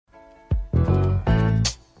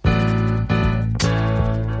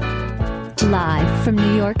Live from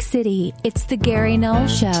New York City, it's the Gary Null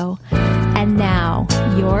Show. And now,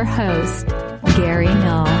 your host, Gary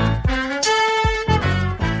Null.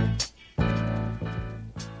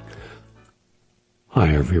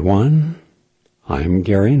 Hi, everyone. I'm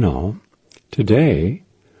Gary Null. Today,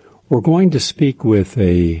 we're going to speak with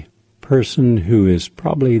a person who is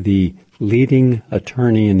probably the leading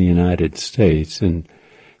attorney in the United States in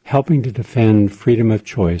helping to defend freedom of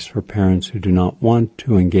choice for parents who do not want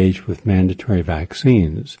to engage with mandatory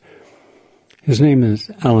vaccines. His name is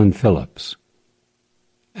Alan Phillips.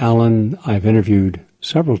 Alan, I've interviewed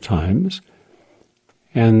several times,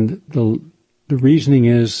 and the reasoning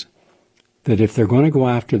is that if they're going to go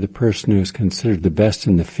after the person who is considered the best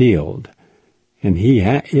in the field, and he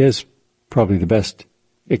is probably the best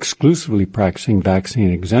exclusively practicing vaccine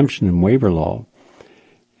exemption and waiver law,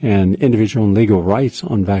 and individual and legal rights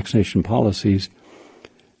on vaccination policies,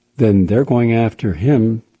 then they're going after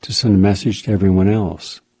him to send a message to everyone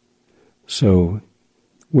else. So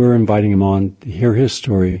we're inviting him on to hear his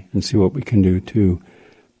story and see what we can do to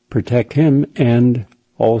protect him and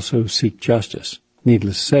also seek justice.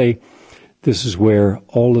 Needless to say, this is where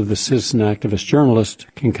all of the citizen activist journalists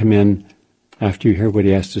can come in after you hear what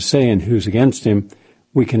he has to say and who's against him.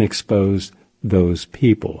 We can expose those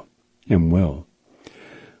people and will.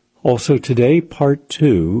 Also today, part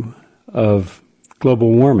 2 of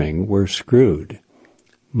global warming, We're Screwed.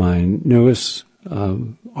 My newest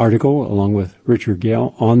article, along with Richard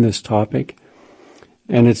Gale, on this topic,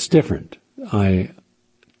 and it's different.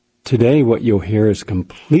 Today, what you'll hear is a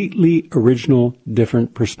completely original,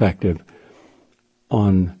 different perspective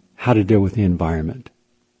on how to deal with the environment.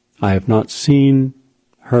 I have not seen,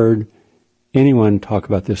 heard anyone talk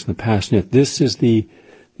about this in the past, and yet this is the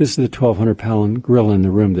 1,200-pound gorilla in the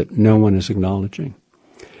room that no one is acknowledging.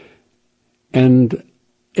 And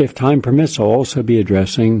if time permits, I'll also be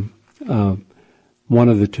addressing one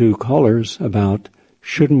of the two callers about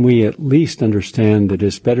shouldn't we at least understand that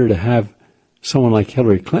it's better to have someone like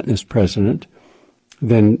Hillary Clinton as president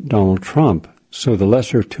than Donald Trump, so the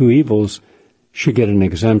lesser of two evils should get an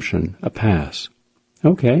exemption, a pass.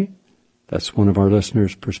 Okay, that's one of our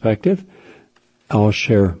listeners' perspective. I'll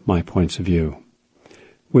share my points of view.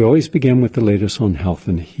 We always begin with the latest on health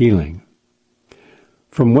and healing.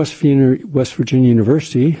 From West Virginia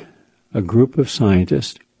University, a group of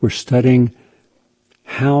scientists were studying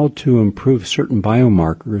how to improve certain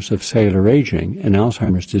biomarkers of cellular aging and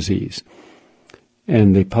Alzheimer's disease.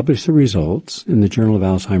 And they published the results in the Journal of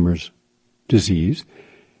Alzheimer's Disease,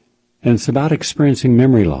 and it's about experiencing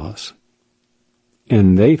memory loss.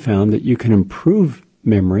 And they found that you can improve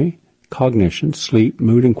memory, cognition, sleep,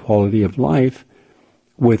 mood, and quality of life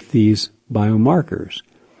with these biomarkers.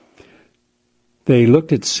 They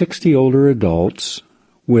looked at 60 older adults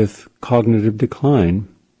with cognitive decline,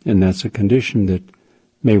 and that's a condition that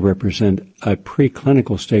may represent a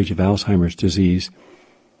preclinical stage of Alzheimer's disease,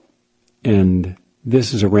 and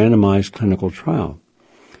this is a randomized clinical trial.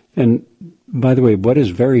 And by the way, what is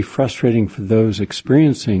very frustrating for those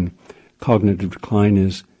experiencing cognitive decline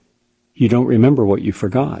is you don't remember what you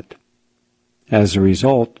forgot. As a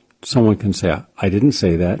result, someone can say, I didn't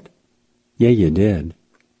say that. Yeah, you did.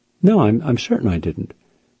 No, I'm certain I didn't.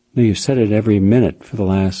 No, you said it every minute for the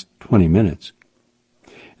last 20 minutes.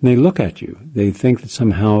 And they look at you. They think that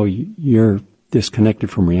somehow you're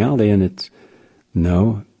disconnected from reality, and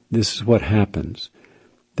no, this is what happens.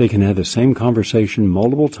 They can have the same conversation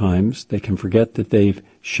multiple times. They can forget that they've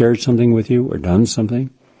shared something with you or done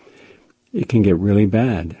something. It can get really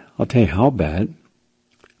bad. I'll tell you how bad.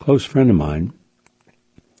 A close friend of mine,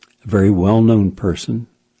 a very well-known person,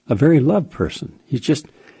 a very loved person. He's just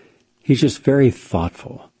very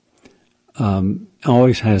thoughtful.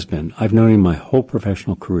 Always has been. I've known him my whole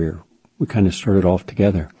professional career. We kind of started off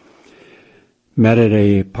together. Met at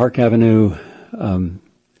a Park Avenue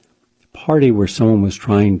party where someone was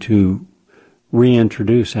trying to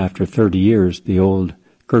reintroduce, after 30 years, the old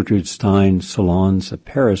Gertrude Stein salons of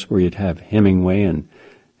Paris, where you'd have Hemingway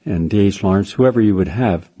and D.H. Lawrence, whoever you would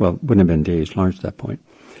have. Well, it wouldn't have been D.H. Lawrence at that point.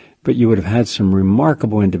 But you would have had some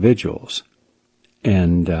remarkable individuals.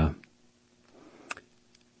 And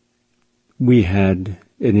we had,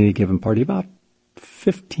 at any given party, about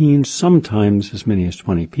 15, sometimes as many as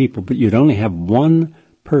 20 people. But you'd only have one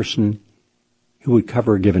person who would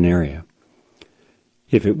cover a given area.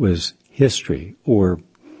 If it was history or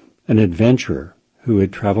an adventurer who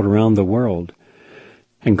had traveled around the world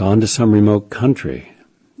and gone to some remote country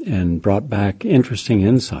and brought back interesting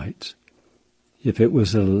insights. If it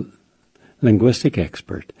was a linguistic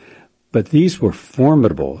expert. But these were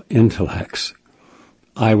formidable intellects.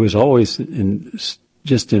 I was always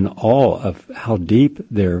just in awe of how deep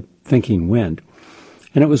their thinking went.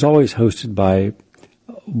 And it was always hosted by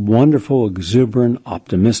wonderful, exuberant,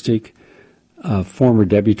 optimistic former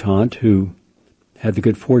debutante who had the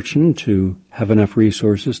good fortune to have enough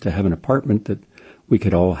resources to have an apartment that we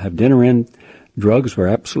could all have dinner in. Drugs were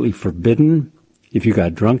absolutely forbidden. If you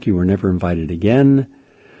got drunk, you were never invited again.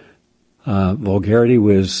 Vulgarity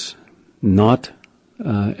was not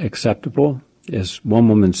acceptable, as one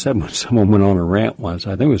woman said when someone went on a rant once.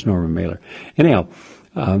 I think it was Norma Mailer. Anyhow,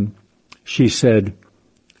 she said,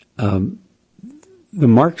 the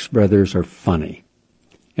Marx Brothers are funny.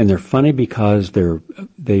 And they're funny because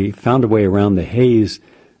they found a way around the Hayes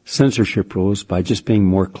censorship rules by just being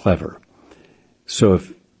more clever. So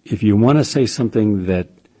if you want to say something that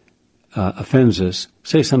offends us,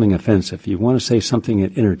 say something offensive. If you want to say something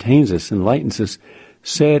that entertains us, enlightens us,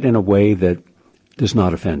 say it in a way that does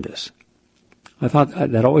not offend us. I thought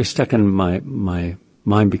that always stuck in my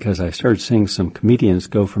mind because I started seeing some comedians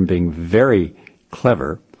go from being very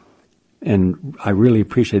clever, and I really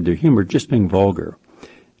appreciated their humor, just being vulgar.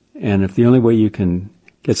 And if the only way you can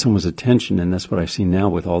get someone's attention, and that's what I see now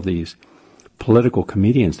with all these political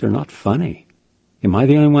comedians, they're not funny. Am I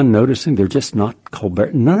the only one noticing? They're just not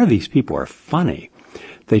Colbert. None of these people are funny.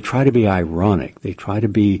 They try to be ironic. They try to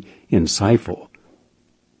be insightful.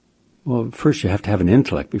 Well, first you have to have an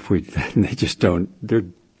intellect before you do that, and they just don't.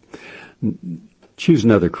 Choose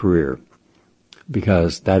another career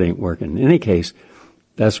because that ain't working. In any case,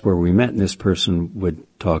 that's where we met, and this person would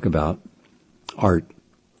talk about art.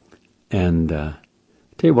 And tell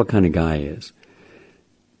you what kind of guy he is.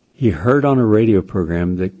 He heard on a radio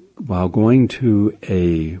program that while going to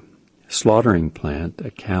a slaughtering plant,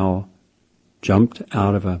 a cow jumped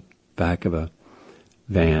out of the back of a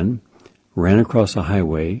van, ran across a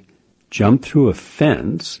highway, jumped through a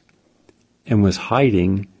fence, and was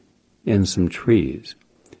hiding in some trees.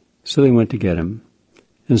 So they went to get him.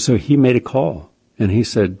 And so he made a call, and he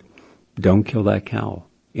said, don't kill that cow.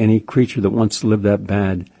 Any creature that wants to live that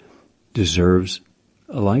bad deserves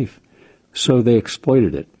a life. So they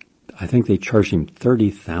exploited it. I think they charged him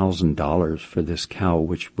 $30,000 for this cow,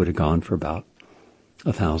 which would have gone for about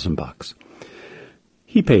 $1,000.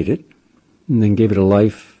 He paid it and then gave it a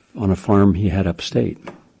life on a farm he had upstate.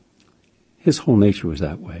 His whole nature was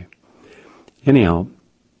that way. Anyhow,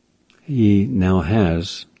 he now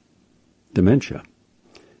has dementia,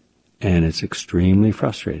 and it's extremely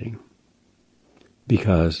frustrating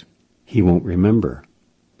because he won't remember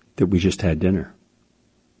that we just had dinner.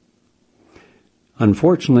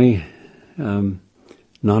 Unfortunately,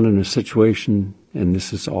 not in a situation, and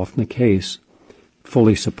this is often the case,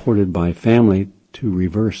 fully supported by family to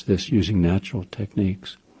reverse this using natural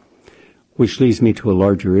techniques. Which leads me to a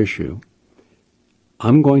larger issue.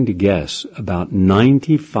 I'm going to guess about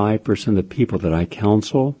 95% of the people that I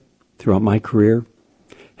counsel throughout my career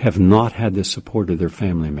have not had the support of their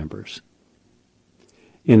family members.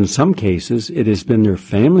 In some cases, it has been their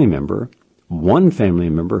family member, one family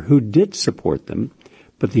member, who did support them,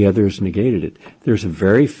 but the others negated it. There's a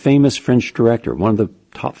very famous French director, one of the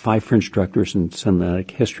top 5 French directors in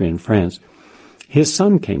cinematic history in France. His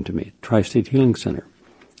son came to me at Tri-State Healing Center,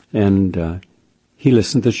 and he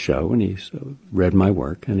listened to the show, and he read my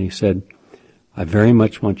work, and he said, I very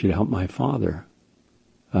much want you to help my father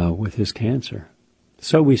with his cancer.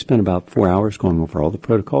 So we spent about 4 hours going over all the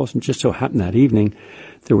protocols, and just so happened that evening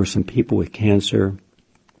there were some people with cancer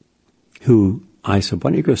who I said,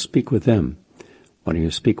 why don't you go speak with them? Why don't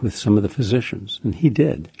you speak with some of the physicians? And he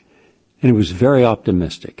did. And he was very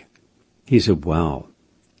optimistic. He said, wow.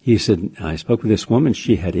 He said, I spoke with this woman.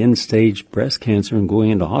 She had end-stage breast cancer and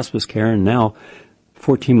going into hospice care, and now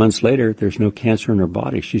 14 months later, there's no cancer in her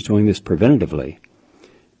body. She's doing this preventatively.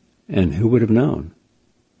 And who would have known?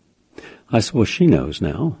 I said, well, she knows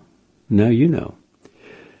now. Now you know.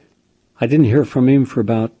 I didn't hear from him for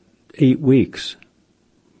about 8 weeks.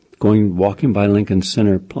 Walking by Lincoln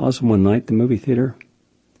Center Plaza one night, the movie theater,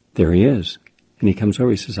 there he is. And he comes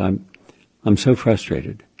over, he says, I'm so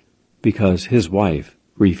frustrated because his wife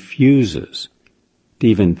refuses to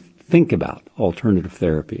even think about alternative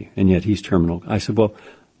therapy, and yet he's terminal. I said, well,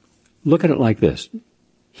 look at it like this.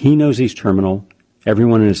 He knows he's terminal.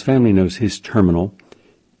 Everyone in his family knows he's terminal.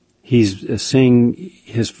 He's seeing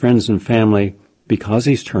his friends and family because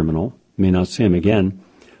he's terminal, may not see him again.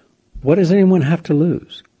 What does anyone have to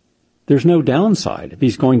lose? There's no downside. If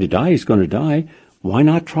he's going to die, he's going to die. Why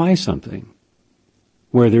not try something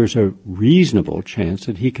where there's a reasonable chance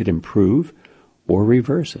that he could improve or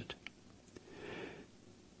reverse it?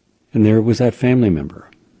 And there was that family member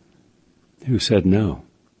who said no,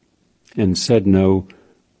 and said no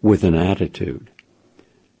with an attitude.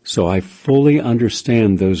 So I fully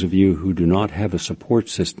understand those of you who do not have a support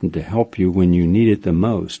system to help you when you need it the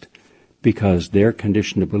most, because they're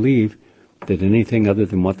conditioned to believe that anything other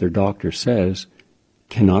than what their doctor says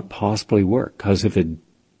cannot possibly work. Because if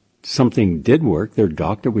something did work, their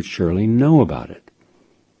doctor would surely know about it.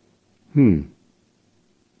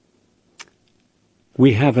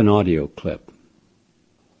 We have an audio clip.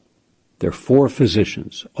 There are 4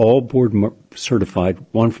 physicians, all board certified,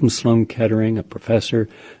 one from Sloan Kettering, a professor,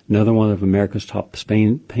 another one of America's top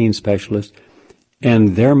pain specialists,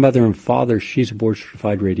 and their mother and father, she's a board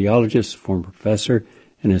certified radiologist, former professor,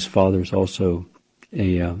 and his father's also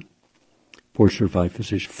a board certified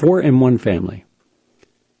physician. 4 in one family.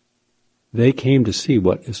 They came to see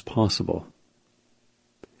what is possible.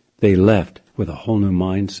 They left with a whole new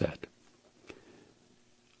mindset.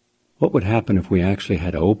 What would happen if we actually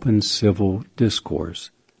had open civil discourse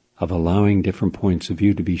of allowing different points of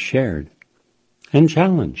view to be shared and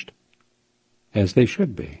challenged, as they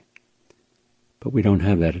should be? But we don't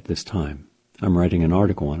have that at this time. I'm writing an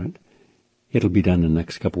article on it. It'll be done in the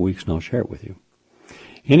next couple of weeks, and I'll share it with you.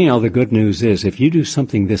 Anyhow, the good news is if you do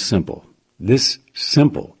something this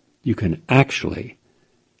simple, you can actually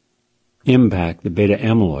impact the beta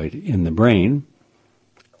amyloid in the brain,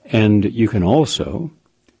 and you can also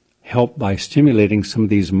help by stimulating some of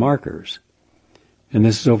these markers. And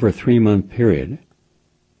this is over a 3-month period.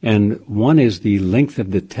 And one is the length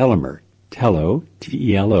of the telomere,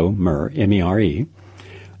 T-E-L-O, mer, M-E-R-E.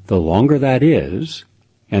 The longer that is,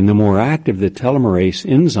 and the more active the telomerase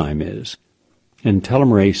enzyme is, and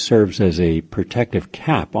telomerase serves as a protective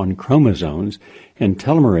cap on chromosomes, and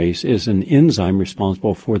telomerase is an enzyme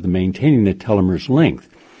responsible for maintaining the telomere's length.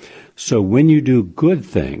 So when you do good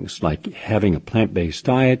things, like having a plant-based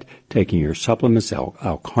diet, taking your supplements,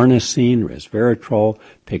 L-carnosine, resveratrol,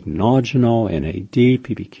 pycnogenol, NAD,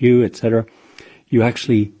 PPQ, etc., you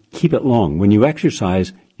actually keep it long. When you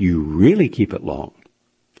exercise, you really keep it long.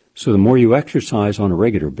 So the more you exercise on a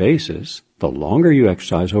regular basis, the longer you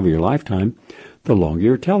exercise over your lifetime, the longer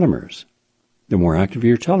your telomeres, the more active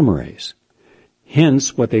your telomerase.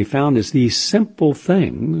 Hence, what they found is these simple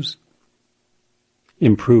things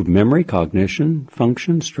improve memory, cognition,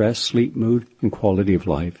 function, stress, sleep, mood, and quality of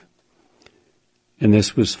life. And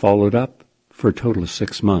this was followed up for a total of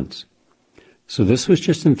 6 months. So this was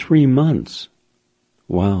just in 3 months.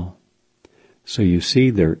 Wow. So you see,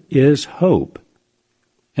 there is hope.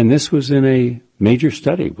 And this was in a major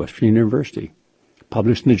study, Western University,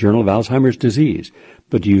 published in the Journal of Alzheimer's Disease.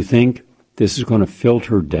 But do you think this is going to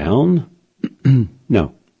filter down?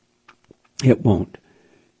 No, it won't.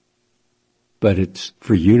 But it's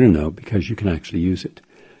for you to know because you can actually use it.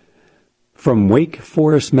 From Wake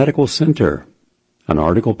Forest Medical Center, an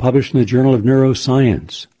article published in the Journal of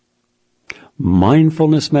Neuroscience.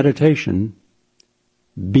 Mindfulness meditation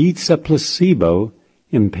beats a placebo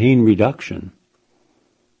in pain reduction.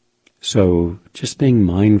 So just being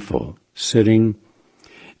mindful, sitting,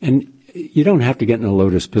 and you don't have to get in a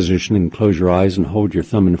lotus position and close your eyes and hold your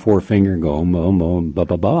thumb and forefinger and go, ba,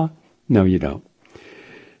 ba, ba. No, you don't.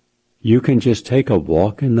 You can just take a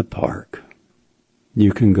walk in the park.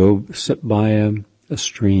 You can go sit by a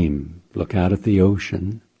stream, look out at the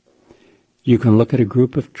ocean. You can look at a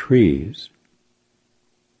group of trees.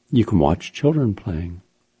 You can watch children playing.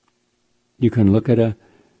 You can look at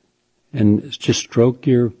and just stroke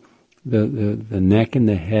the neck and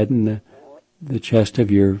the head and the chest of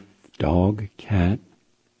your dog, cat.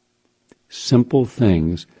 Simple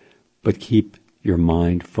things, but keep your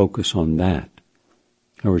mind focused on that.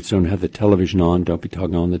 In other words, don't have the television on, don't be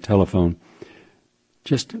talking on the telephone.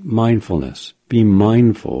 Just mindfulness. Be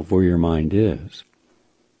mindful of where your mind is.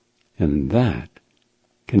 And that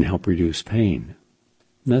can help reduce pain.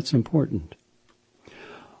 And that's important.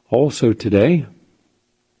 Also today,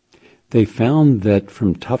 they found that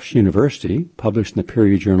from Tufts University, published in the Peer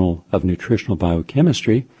Reviewed Journal of Nutritional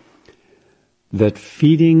Biochemistry, that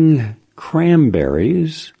feeding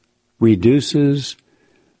cranberries reduces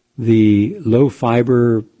the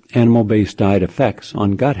low-fiber animal-based diet effects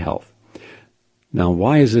on gut health. Now,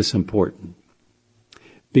 why is this important?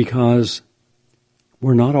 Because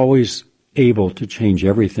we're not always able to change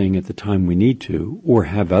everything at the time we need to, or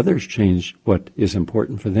have others change what is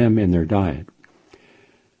important for them in their diet.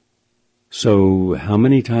 So how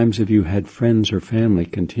many times have you had friends or family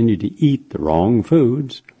continue to eat the wrong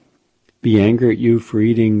foods, be angry at you for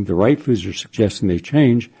eating the right foods or suggesting they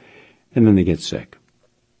change, and then they get sick?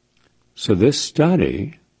 So this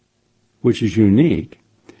study, which is unique,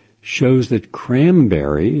 shows that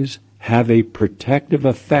cranberries have a protective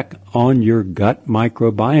effect on your gut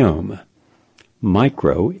microbiome.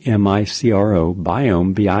 Micro, M-I-C-R-O,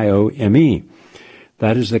 biome, B-I-O-M-E.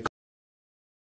 That is the